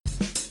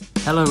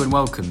Hello and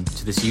welcome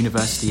to this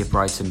University of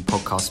Brighton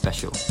podcast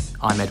special.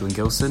 I'm Edwin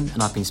Gilson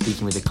and I've been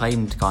speaking with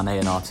acclaimed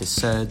Ghanaian artist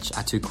Serge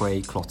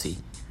Atukwe Clotty.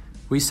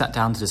 We sat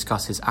down to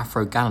discuss his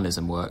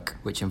Afro-Ghanalism work,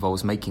 which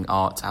involves making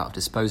art out of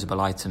disposable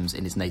items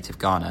in his native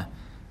Ghana,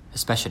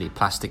 especially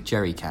plastic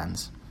jerry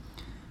cans.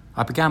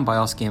 I began by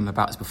asking him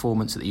about his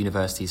performance at the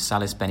university's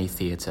Salis Benny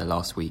Theatre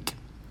last week.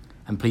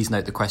 And please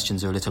note the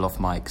questions are a little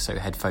off mic, so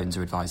headphones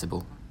are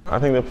advisable. I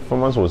think the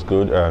performance was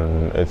good,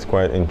 and it's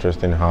quite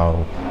interesting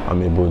how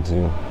I'm able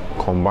to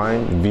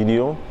combine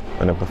video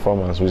and a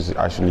performance, which is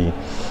actually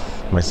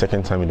my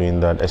second time doing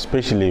that,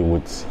 especially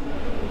with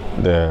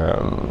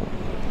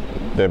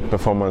the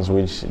performance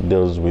which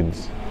deals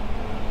with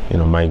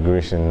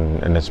migration,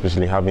 and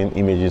especially having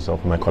images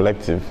of my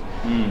collective.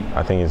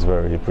 I think it's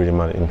pretty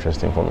much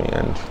interesting for me,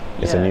 and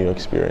it's a new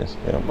experience.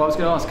 Yeah. Well, I was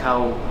going to ask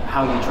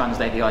how you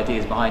translate the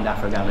ideas behind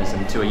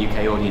Afro-Ghanaism to a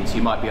UK audience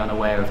who might be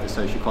unaware of the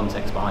social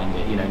context behind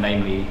it,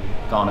 namely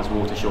Ghana's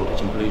water shortage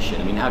and pollution.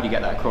 I mean, how do you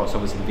get that across?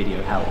 Obviously the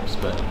video helps,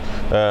 but...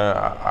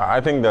 I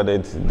think that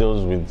it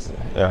deals with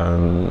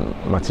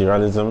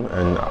materialism,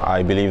 and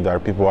I believe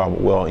that people are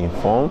well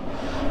informed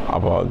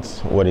about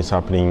what is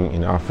happening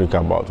in Africa,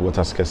 about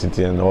water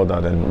scarcity and all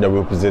that, and the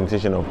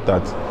representation of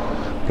that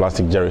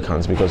plastic jerry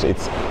cans, because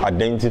it's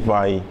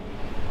identify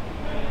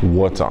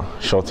water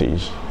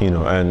shortage,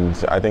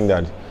 and I think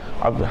that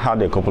I've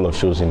had a couple of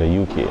shows in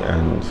the UK,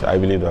 and I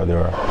believe that there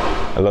are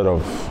a lot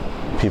of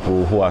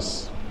people who have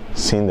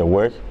seen the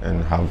work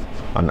and have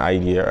an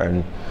idea,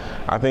 and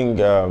I think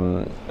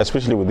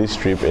especially with this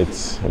trip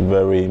it's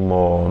very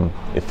more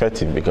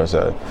effective because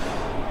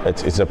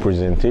it's a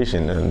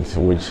presentation, and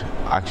which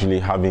actually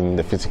having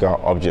the physical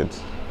object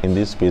in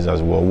this space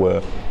as well,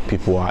 where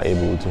people are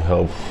able to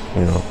help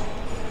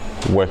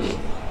work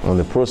on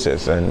the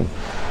process. And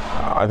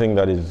I think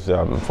that is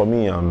for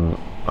me,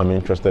 I'm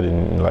interested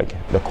in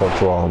the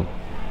cultural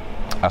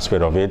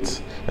aspect of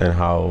it and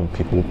how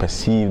people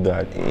perceive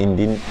that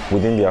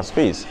within their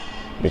space,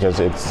 because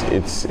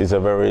it's a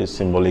very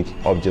symbolic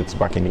object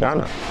back in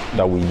Ghana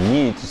that we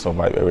need to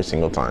survive every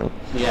single time.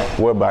 Yeah.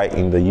 Whereby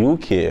in the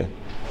UK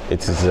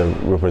it is a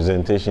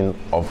representation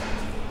of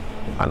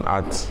an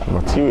art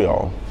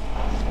material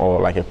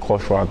or like a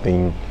cultural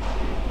thing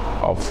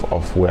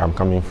of where I'm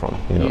coming from.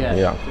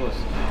 Yeah, of course.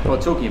 Well,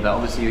 talking about,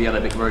 obviously, the Yellow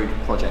Brick Road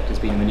project has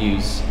been in the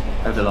news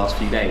over the last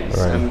few days.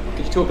 Right.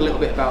 Could you talk a little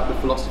bit about the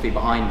philosophy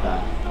behind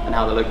that and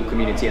how the local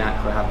community in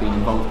Accra have been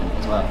involved in it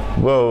as well?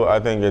 Well, I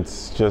think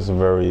it's just a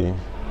very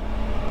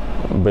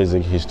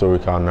basic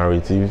historical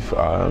narrative.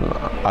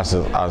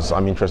 As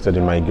I'm interested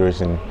in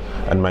migration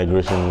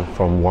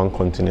from one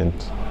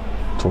continent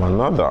to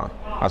another,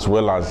 as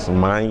well as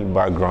my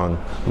background,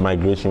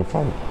 migration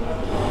from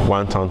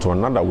one town to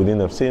another within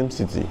the same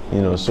city,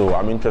 so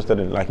I'm interested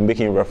in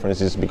making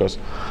references because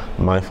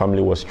my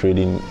family was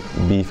trading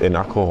beef and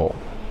alcohol,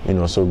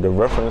 so the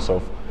reference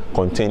of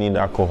containing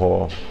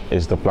alcohol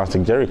is the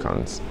plastic jerry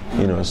cans,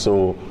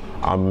 so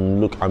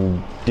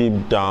I'm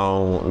deep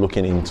down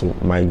looking into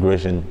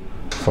migration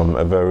from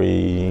a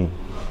very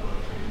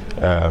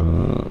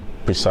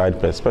precise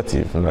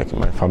perspective, like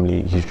my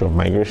family history of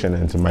migration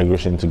and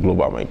migration to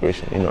global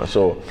migration,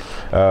 so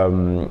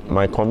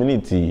my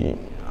community,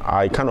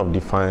 I kind of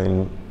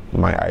define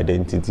my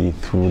identity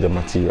through the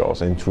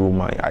materials and through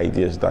my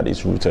ideas that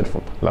is rooted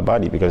from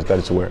Labadi, because that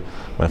is where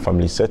my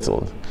family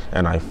settled,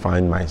 and I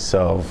find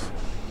myself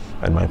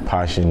and my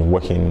passion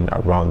working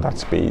around that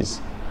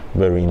space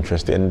very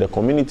interesting. And the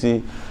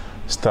community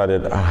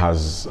started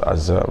as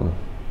an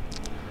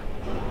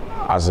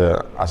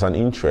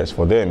interest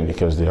for them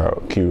because they are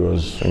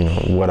curious,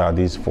 what are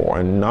these for?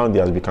 And now they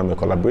have become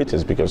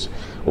collaborators because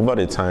over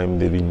the time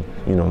they've been,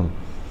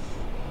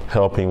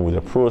 helping with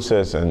the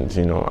process, and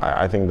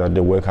I think that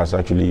the work has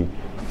actually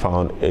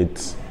found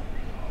its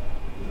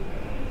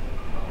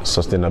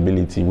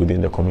sustainability within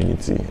the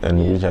community,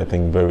 and which I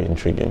think very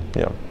intriguing.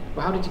 Yeah.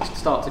 Well, how did you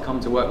start to come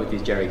to work with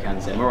these jerry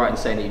cans then? Am I right in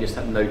saying that you just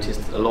have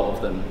noticed a lot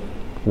of them?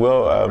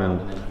 Well,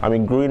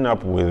 growing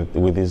up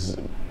with this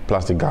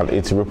plastic can,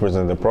 it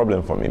represents a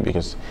problem for me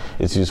because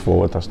it's used for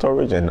water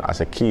storage, and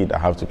as a kid I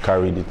have to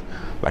carry it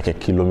like a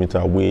kilometer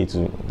away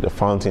to the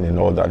fountain and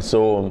all that.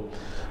 So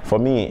for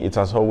me, it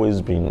has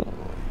always been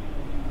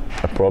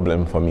a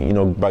problem for me,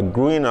 but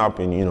growing up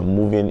and,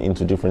 moving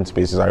into different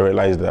spaces, I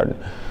realized that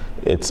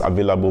it's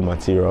available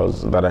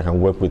materials that I can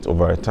work with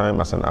over a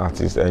time as an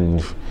artist,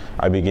 and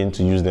I begin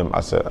to use them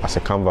as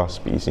a canvas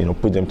piece,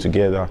 put them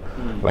together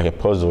like a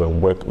puzzle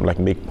and work,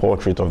 make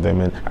portrait of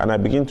them, and I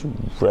begin to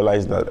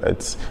realize that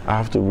I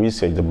have to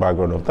research the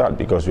background of that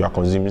because we are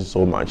consuming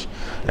so much,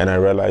 and I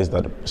realized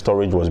that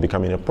storage was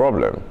becoming a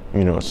problem,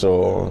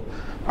 so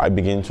I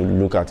begin to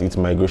look at its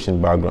migration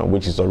background,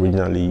 which is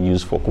originally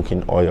used for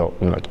cooking oil,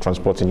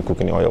 transporting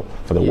cooking oil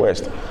for the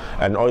West.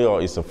 And oil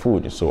is a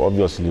food, so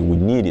obviously we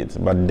need it.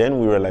 But then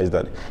we realized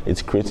that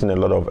it's creating a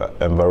lot of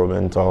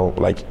environmental,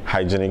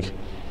 hygienic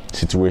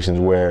situations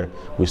where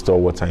we store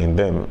water in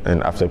them.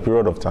 And after a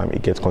period of time,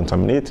 it gets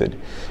contaminated.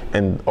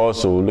 And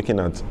also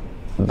looking at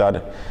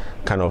that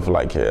kind of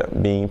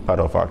being part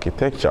of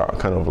architecture,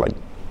 kind of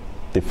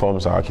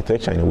deforms our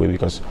architecture in a way,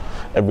 because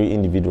every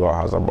individual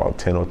has about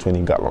 10 or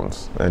 20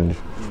 gallons, and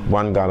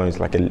 1 gallon is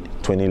like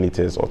 20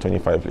 liters or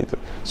 25 liters.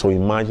 So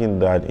imagine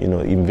that,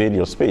 invade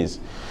your space.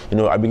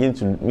 I begin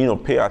to,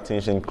 pay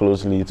attention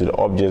closely to the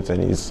object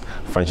and its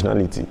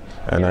functionality,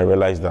 and I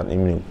realized that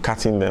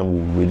cutting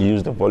them will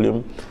reduce the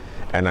volume,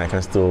 and I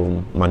can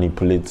still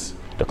manipulate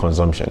the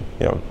consumption.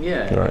 Yeah.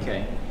 Right.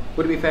 Okay.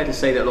 Would it be fair to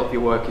say that a lot of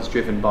your work is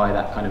driven by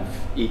that kind of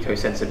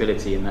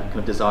eco-sensibility and that kind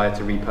of desire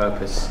to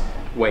repurpose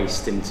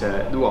waste into,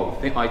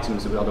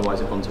 items that would otherwise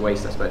have gone to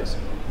waste, I suppose?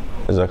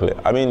 Exactly.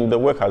 I mean, the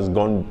work has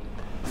gone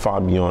far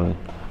beyond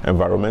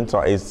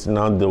environmental. It's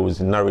now those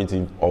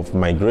narrative of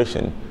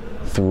migration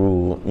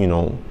through,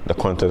 the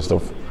context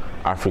of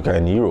Africa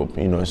and Europe,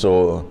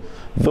 So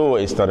though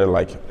it started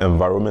like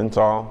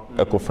environmental,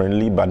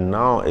 eco-friendly, but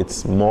now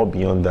it's more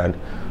beyond that,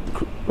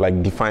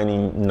 like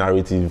defining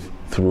narrative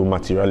through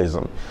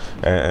materialism,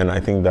 and I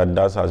think that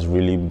has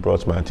really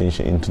brought my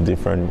attention into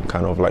different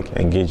kind of like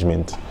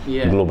engagement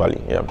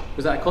globally. Yeah.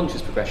 Was that a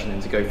conscious progression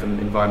then, to go from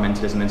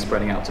environmentalism and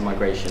spreading out to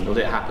migration, or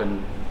did it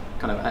happen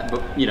kind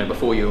of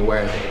before you were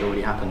aware of it? It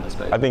already happened, I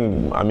suppose.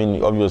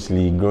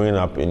 Obviously, growing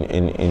up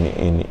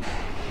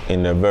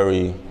in a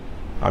very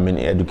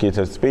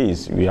educated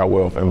space, we are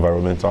aware of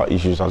environmental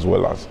issues as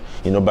well as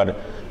but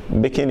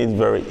making it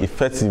very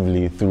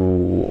effectively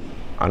through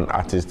an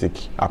artistic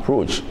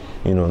approach,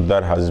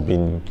 that has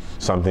been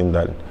something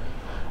that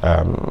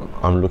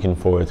I'm looking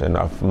forward to, and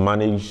I've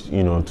managed,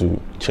 to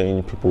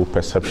change people's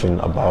perception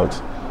about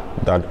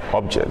that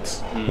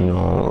object.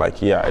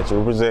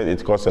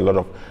 It causes a lot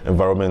of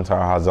environmental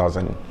hazards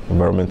and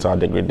environmental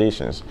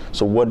degradations.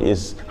 So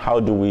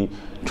how do we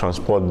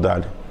transport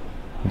that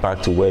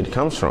back to where it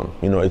comes from?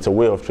 It's a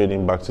way of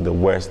trading back to the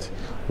West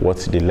what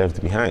they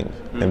left behind,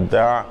 and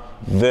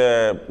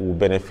there will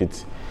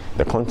benefit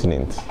the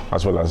continent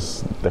as well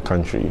as the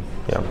country.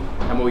 Yeah.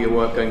 And will your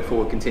work going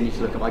forward continue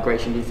to look at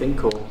migration, do you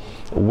think, or?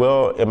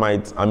 Well, it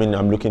might.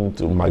 I'm looking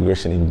to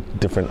migration in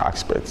different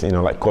aspects,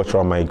 like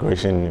cultural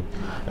migration,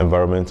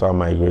 environmental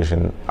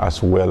migration,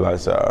 as well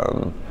as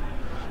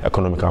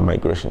economical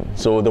migration.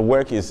 So the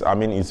work is,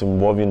 it's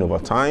evolving over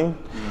time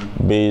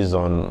based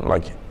on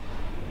like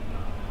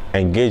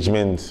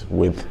engagement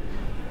with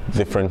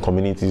different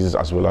communities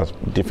as well as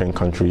different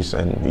countries,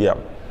 and yeah.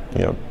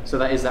 So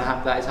that is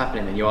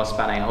happening, and you are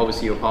spanning.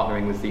 Obviously, you're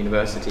partnering with the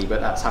university, but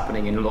that's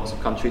happening in lots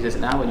of countries, is it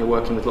now? When you're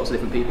working with lots of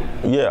different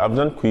people. Yeah, I've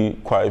done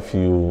quite a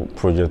few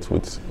projects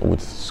with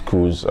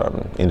schools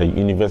in the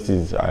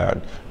universities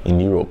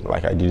in Europe.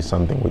 Like I did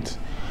something with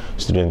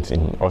students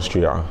in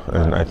Austria,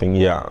 and I think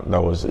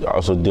that was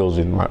also deals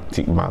with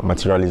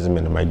materialism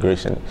and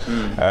migration.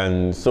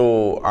 And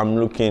so I'm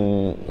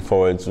looking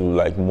forward to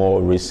like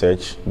more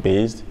research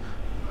based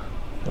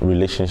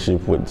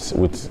relationship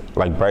with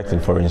like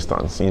Brighton, for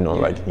instance, But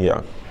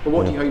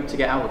what do you hope to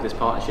get out of this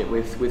partnership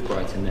with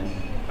Brighton then?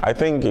 I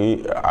think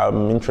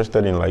I'm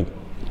interested in like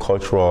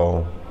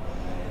cultural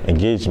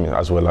engagement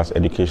as well as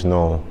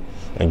educational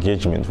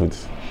engagement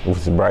with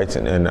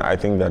Brighton, and I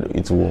think that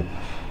it will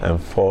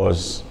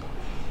enforce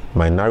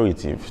my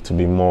narrative to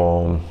be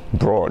more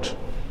broad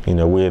in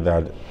a way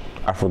that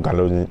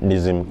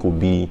Afro-Ghanaianism could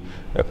be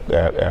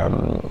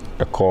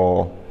a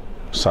core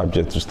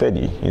subject to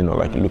study,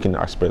 looking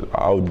at aspect,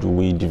 how do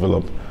we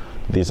develop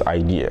this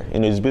idea?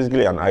 It's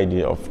basically an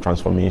idea of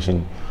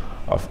transformation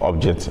of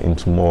objects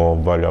into more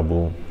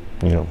valuable,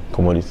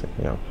 commodity.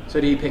 Yeah. So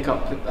do you pick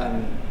up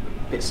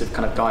bits of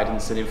kind of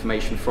guidance and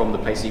information from the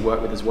places you work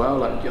with as well?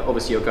 Like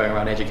obviously you're going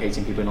around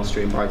educating people in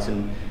Austria and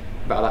Brighton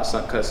about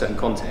that certain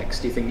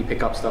context. Do you think you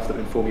pick up stuff that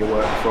would inform your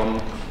work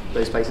from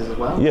those places as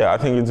well? Yeah, I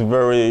think it's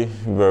very,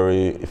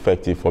 very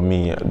effective for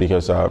me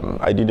because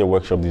I did a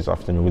workshop this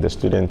afternoon with a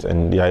student,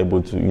 and they are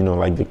able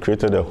to, they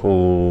created a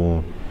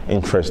whole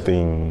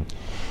interesting,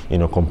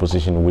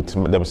 composition with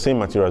the same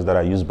materials that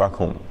I use back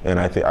home, and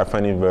I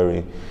find it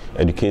very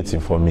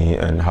educative for me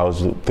and how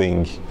to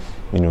think,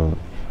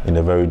 in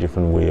a very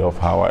different way of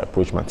how I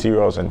approach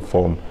materials and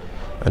form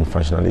and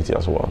functionality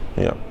as well.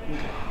 Yeah.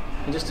 Okay.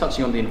 And just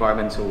touching on the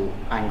environmental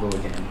angle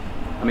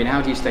again,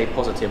 how do you stay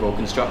positive or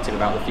constructive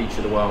about the future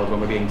of the world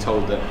when we're being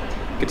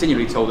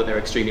continually told that there are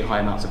extremely high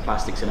amounts of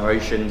plastics in our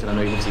oceans? And I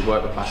know you obviously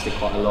work with plastic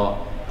quite a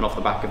lot, and off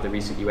the back of the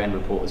recent UN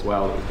report as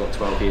well, that we've got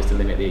 12 years to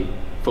limit the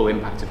full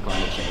impact of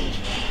climate change.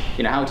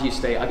 How do you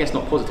stay, I guess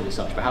not positive as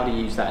such, but how do you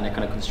use that in a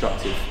kind of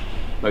constructive,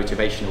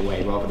 motivational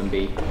way rather than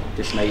be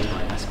dismayed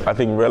by it, I suppose? I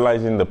think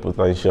realizing the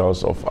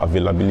potentials of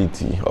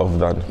availability of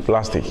that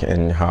plastic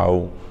and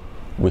how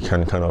we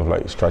can kind of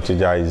like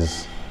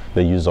strategize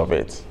the use of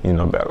it,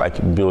 but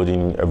like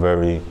building a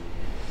very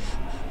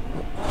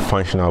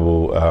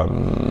functionable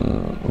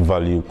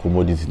value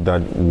commodity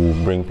that will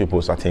bring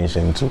people's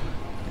attention to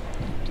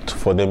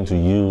for them to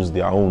use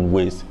their own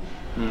waste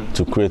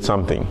to create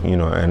something,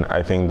 and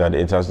I think that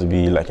it has to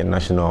be like a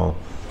national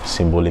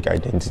symbolic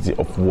identity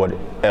of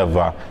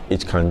whatever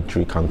each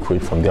country can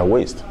create from their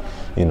waste,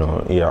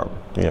 yeah.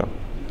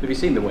 Have you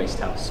seen the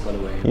Waste House, by the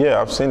way? Yeah,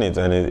 I've seen it,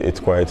 and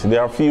it's quite,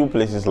 there are a few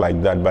places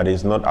like that, but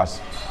it's not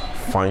as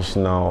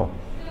functional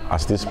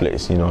as this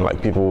place,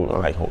 like people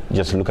like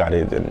just look at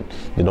it and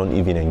they don't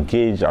even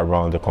engage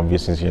around the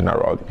conversation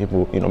around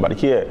people, but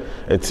here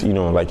it's,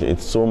 like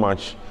it's so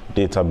much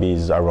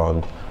database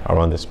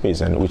around the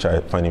space, and which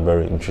I find it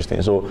very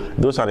interesting. So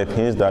those are the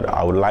things that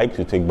I would like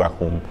to take back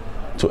home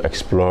to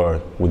explore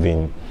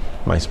within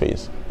my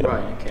space. Yeah.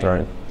 Right, okay.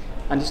 Right.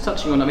 And just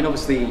touching on,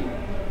 obviously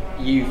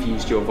you've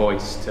used your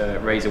voice to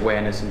raise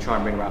awareness and try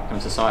and bring about kind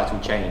of societal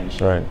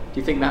change. Right. Do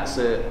you think that's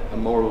a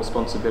moral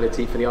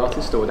responsibility for the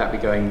artist, or would that be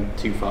going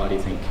too far, do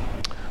you think?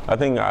 I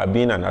think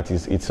being an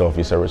artist itself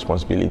is a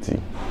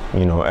responsibility,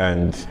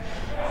 and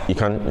you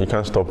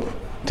can't stop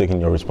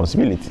taking your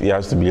responsibility. It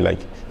has to be like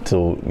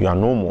till you are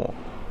no more,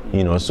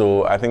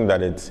 So I think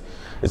that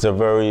it's a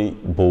very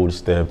bold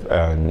step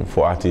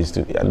for artists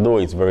to, though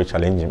it's very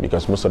challenging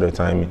because most of the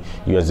time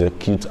you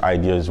execute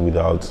ideas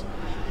without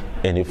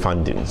any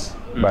fundings.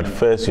 Mm-hmm. But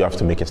first you have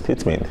to make a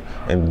statement,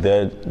 and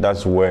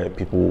that's where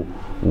people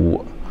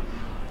will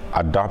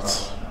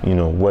adapt,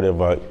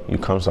 whatever you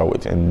comes out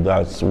with, and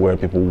that's where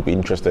people will be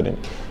interested in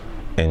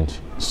and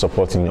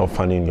supporting or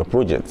funding your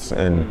projects.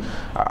 And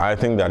I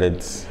think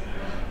that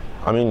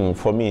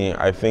for me,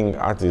 I think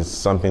art is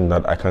something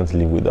that I can't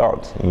live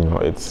without.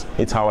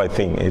 It's how I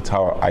think, it's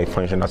how I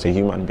function as a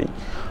human being,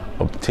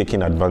 of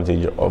taking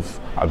advantage of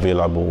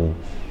available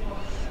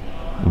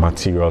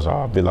materials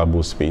or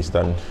available space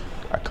that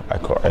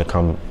I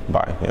come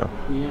by. Yeah.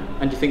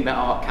 And do you think that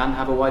art can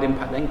have a wide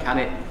impact then? Can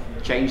it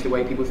change the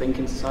way people think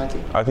in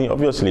society? I think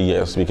obviously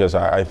yes, because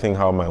I think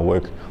how my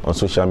work on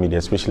social media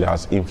especially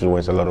has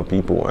influenced a lot of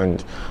people,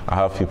 and I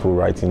have people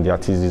writing their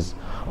theses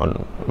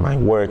on my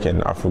work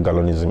and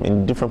Afro-Galonism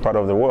in different parts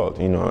of the world,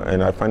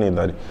 and I find it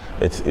that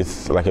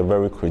it's like a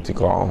very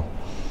critical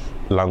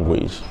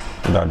language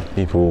that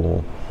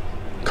people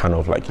kind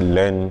of like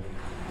learn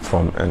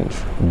from and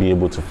be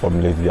able to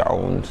formulate their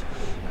own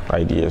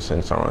ideas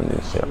and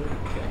surroundings. Yeah.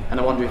 Okay. And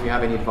I wonder if you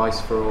have any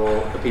advice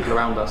for the people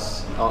around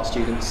us, art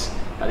students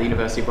at the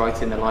University of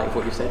Brighton, in the light of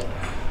what you said?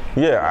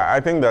 Yeah, I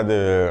think that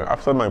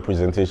after my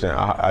presentation,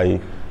 I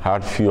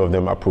had few of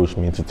them approach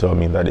me to tell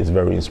me that it's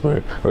very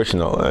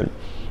inspirational, and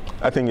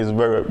I think it's a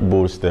very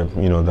bold step,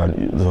 that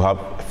to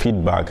have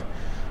feedback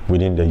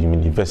within the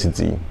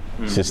university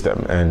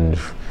system, and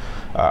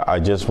I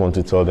just want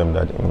to tell them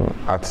that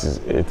art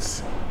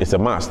it's a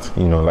must.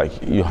 Like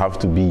you have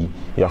to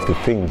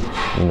think.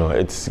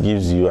 It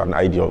gives you an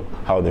idea of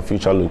how the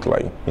future looks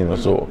like.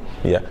 So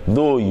yeah,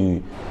 though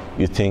you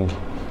think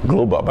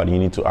global, but you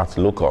need to act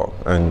local,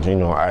 and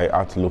I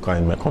act local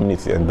in my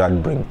community, and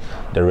that brings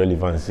the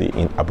relevancy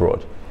in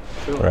abroad.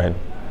 Sure. Right.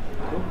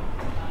 Cool.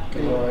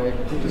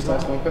 Can I just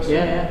ask one question?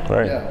 Yeah.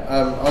 Right.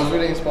 Yeah. I was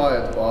really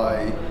inspired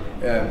by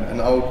an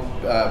old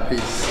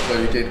piece that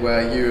you did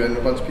where you and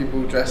a bunch of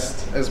people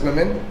dressed as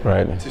women,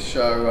 right, to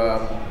show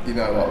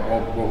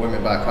what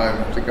women back home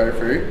have to go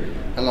through,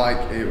 and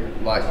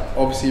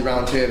obviously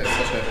around here there's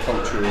such a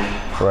cultural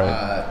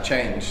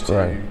change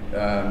to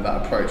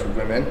that approach with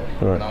women,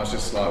 and I was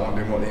just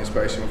wondering what the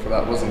inspiration for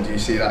that was, and do you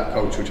see that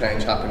cultural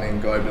change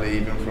happening globally,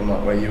 even from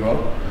where you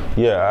are?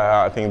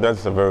 Yeah, I think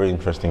that's a very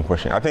interesting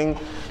question. I think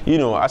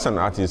as an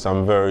artist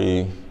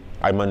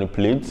I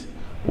manipulate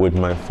with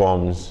my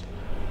forms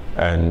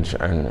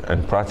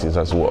and practice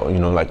as well,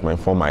 like my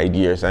form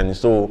ideas, and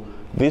so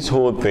this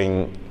whole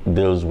thing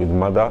deals with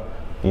mother,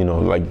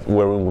 like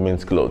wearing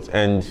women's clothes,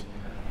 and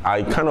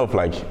I kind of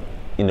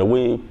in a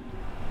way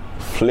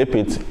flip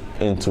it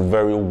into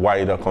very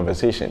wider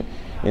conversation,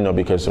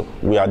 because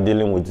we are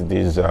dealing with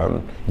this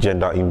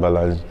gender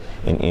imbalance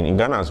in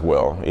Ghana as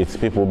well. It's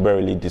people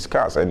barely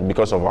discuss, and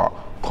because of our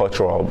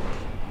cultural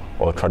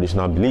or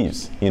traditional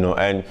beliefs,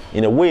 and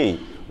in a way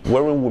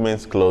wearing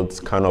women's clothes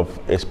kind of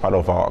is part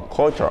of our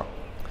culture.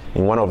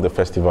 In one of the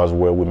festivals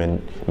where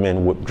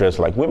men would dress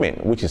like women,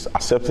 which is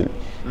accepted,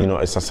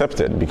 it's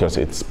accepted because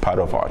it's part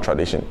of our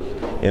tradition.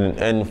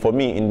 And for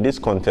me, in this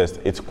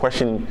context, it's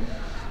question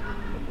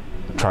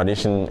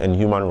tradition and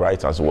human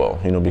rights as well,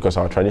 because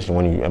our tradition,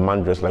 when a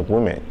man dress like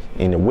women,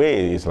 in a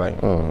way, it's like,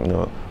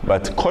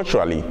 but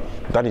culturally,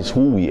 that is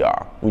who we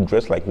are. We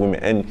dress like women,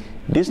 and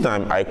this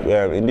time,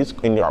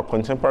 in our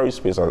contemporary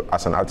space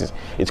as an artist,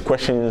 it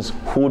questions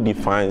who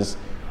defines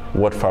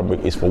what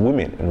fabric is for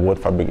women and what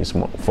fabric is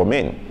for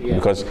men,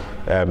 because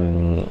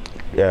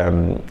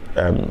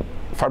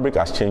fabric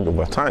has changed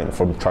over time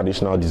from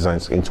traditional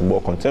designs into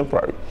more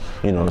contemporary,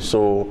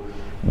 so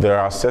there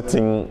are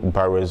certain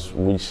barriers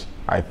which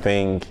I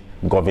think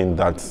govern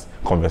that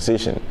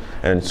conversation,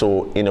 and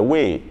so in a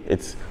way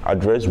it's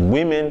addressed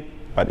women,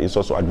 but it's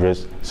also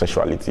addressed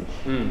sexuality,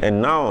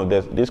 and now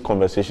this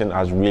conversation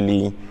has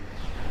really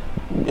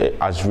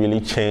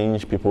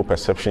changed people's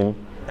perception,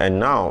 and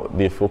now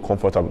they feel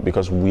comfortable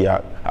because we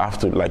have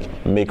to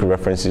make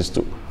references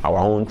to our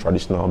own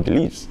traditional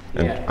beliefs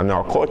and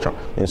our culture,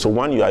 and so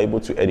when you are able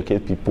to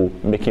educate people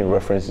making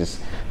references,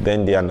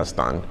 then they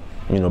understand.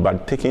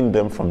 But taking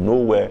them from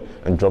nowhere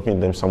and dropping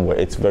them somewhere,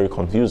 it's very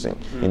confusing.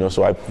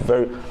 So I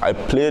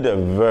played a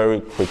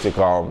very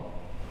critical,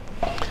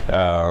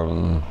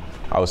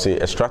 I would say,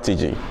 a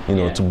strategy,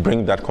 to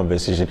bring that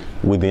conversation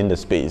within the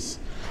space.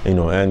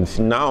 and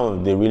now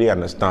they really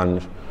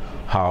understand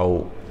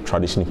how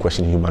tradition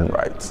question human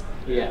rights.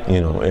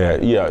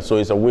 So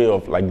it's a way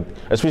of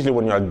especially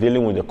when you are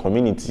dealing with a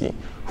community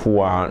who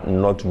are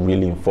not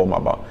really informed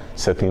about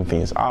certain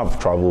things. I've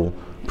traveled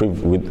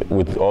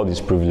with all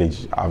this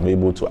privilege. I'm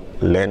able to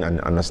learn and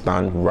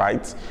understand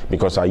rights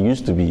because I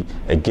used to be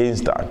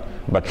against that.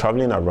 But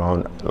traveling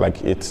around,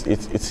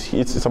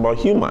 it's about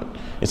human.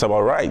 It's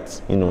about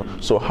rights,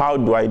 So how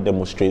do I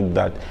demonstrate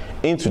that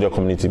into the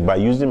community? By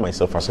using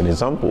myself as an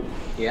example.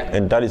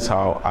 And that is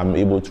how I'm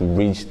able to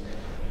reach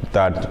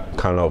that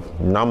kind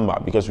of number,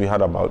 because we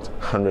had about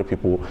 100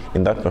 people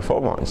in that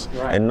performance.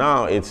 And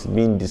now it's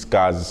being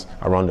discussed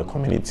around the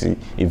community,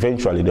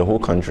 eventually the whole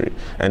country.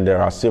 And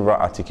there are several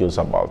articles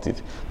about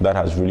it that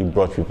has really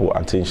brought people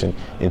attention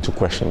into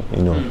question,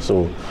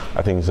 So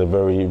I think it's a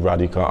very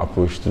radical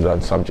approach to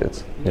that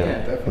subject.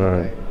 Yeah,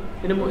 definitely.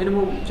 In a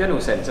more general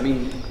sense, are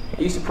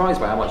you surprised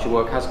by how much your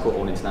work has caught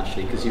on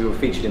internationally? Because you were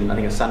featured in, I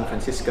think, a San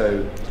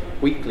Francisco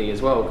Weekly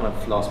as well, kind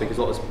of last week. There's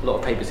a lot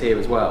of papers here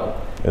as well.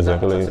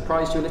 Exactly. Has that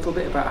surprised you a little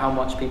bit about how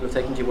much people are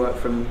taking to your work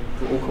from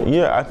all cultures?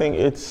 Yeah, I think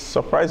it's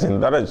surprising.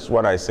 That is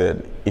what I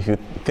said. If you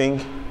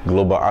think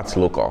global, arts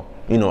local.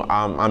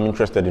 I'm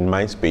interested in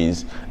my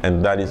space,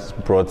 and that is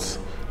brought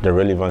the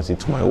relevancy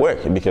to my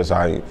work, because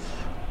I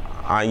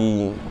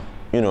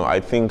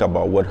think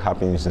about what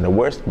happens in the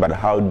West, but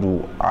how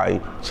do I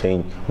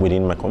change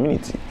within my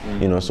community?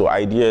 So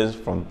ideas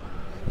from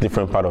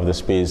different part of the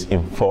space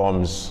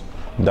informs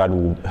that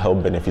will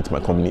help benefit my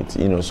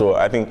community. So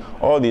I think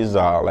all these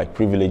are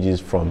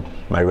privileges from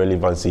my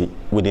relevancy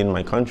within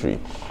my country,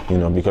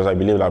 because I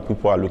believe that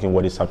people are looking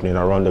what is happening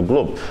around the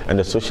globe, and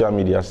the social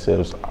media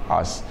serves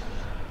as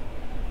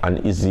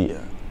an easy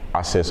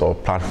access or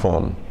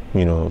platform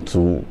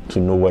to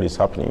know what is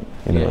happening,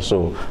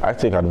 So I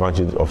take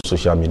advantage of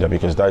social media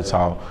because that's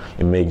how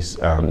it makes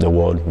the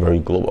world very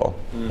global.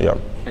 Yeah.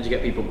 And you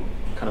get people,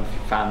 kind of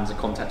fans, are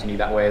contacting you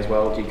that way as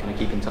well? Do you kind of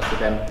keep in touch with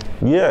them?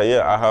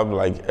 Yeah. I have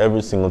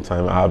every single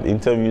time. I have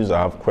interviews.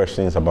 I have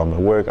questions about my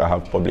work. I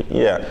have public.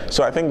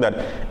 So I think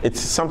that it's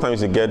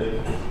sometimes you get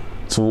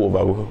too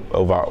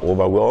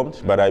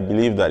overwhelmed, but I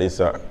believe that it's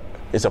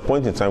a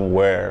point in time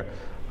where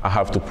I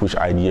have to push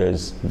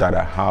ideas that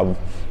I have,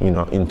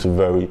 into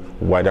very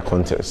wider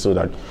context, so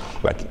that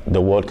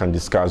the world can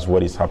discuss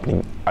what is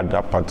happening at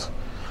that part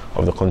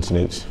of the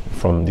continent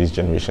from this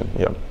generation.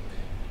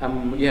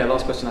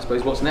 Last question, I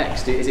suppose. What's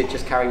next? Is it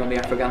just carrying on the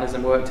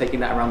Afro-Ghanaism work, taking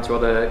that around to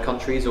other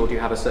countries, or do you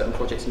have a certain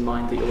project in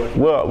mind that you're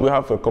working on? Well, we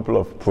have a couple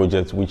of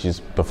projects which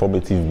is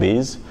performative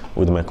based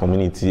with my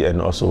community,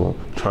 and also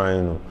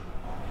trying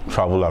to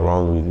travel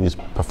around with this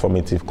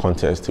performative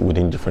contest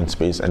within different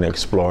space and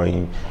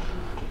exploring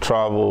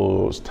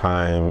travels,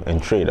 time,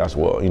 and trade as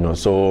well.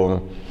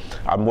 So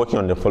I'm working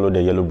on the Follow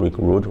the Yellow Brick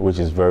Road, which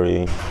is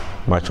very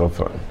much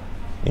of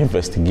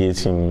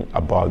investigating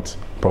about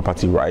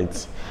property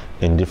rights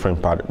in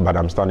different parts, but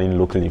I'm starting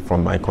locally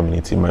from my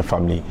community, my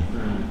family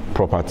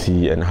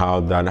property, and how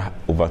that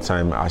over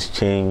time has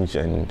changed,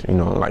 and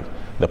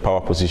the power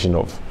position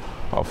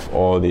of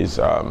all these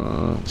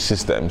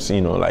systems.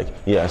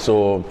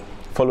 So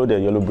Follow the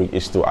Yellow Brick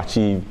is to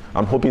achieve.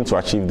 I'm hoping to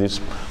achieve this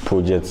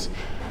project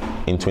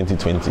in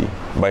 2020.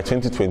 By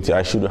 2020,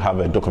 I should have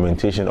a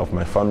documentation of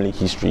my family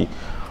history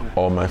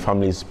or my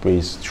family's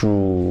space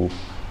through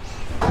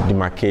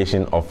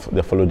demarcation of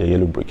the Follow the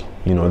Yellow Brick.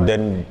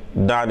 Then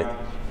that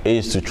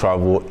is to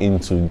travel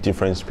into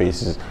different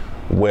spaces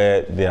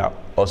where they are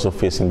also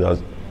facing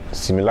the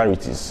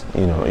similarities.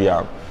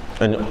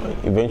 And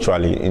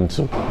eventually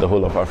into the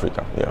whole of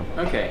Africa.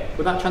 Okay.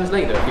 Will that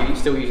translate though? If you're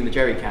still using the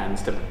jerry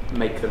cans to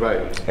make the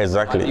road?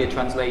 Exactly. Will it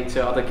translate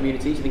to other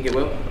communities? Do you think it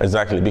will?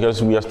 Exactly,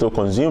 because we are still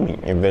consuming,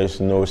 and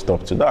there's no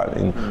stop to that.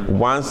 And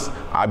once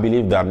I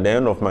believe that the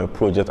end of my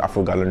project,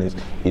 Afro Gallons,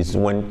 is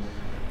when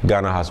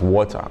Ghana has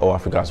water or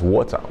Africa has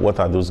water.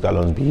 What are those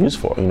gallons be used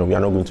for? We are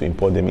not going to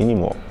import them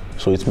anymore.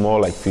 So it's more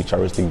like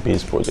futuristic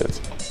based projects.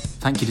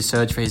 Thank you to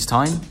Serge for his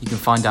time. You can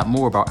find out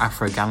more about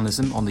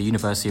Afro-Ghanaism on the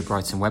University of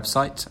Brighton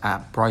website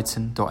at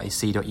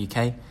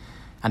brighton.ac.uk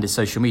and his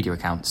social media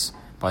accounts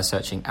by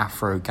searching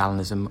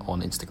Afro-Ghanaism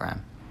on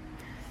Instagram.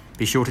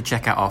 Be sure to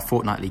check out our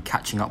fortnightly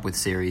Catching Up With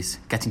series,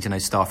 getting to know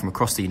staff from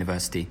across the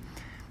university.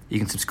 You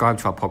can subscribe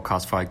to our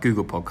podcast via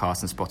Google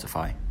Podcasts and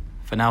Spotify.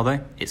 For now, though,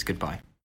 it's goodbye.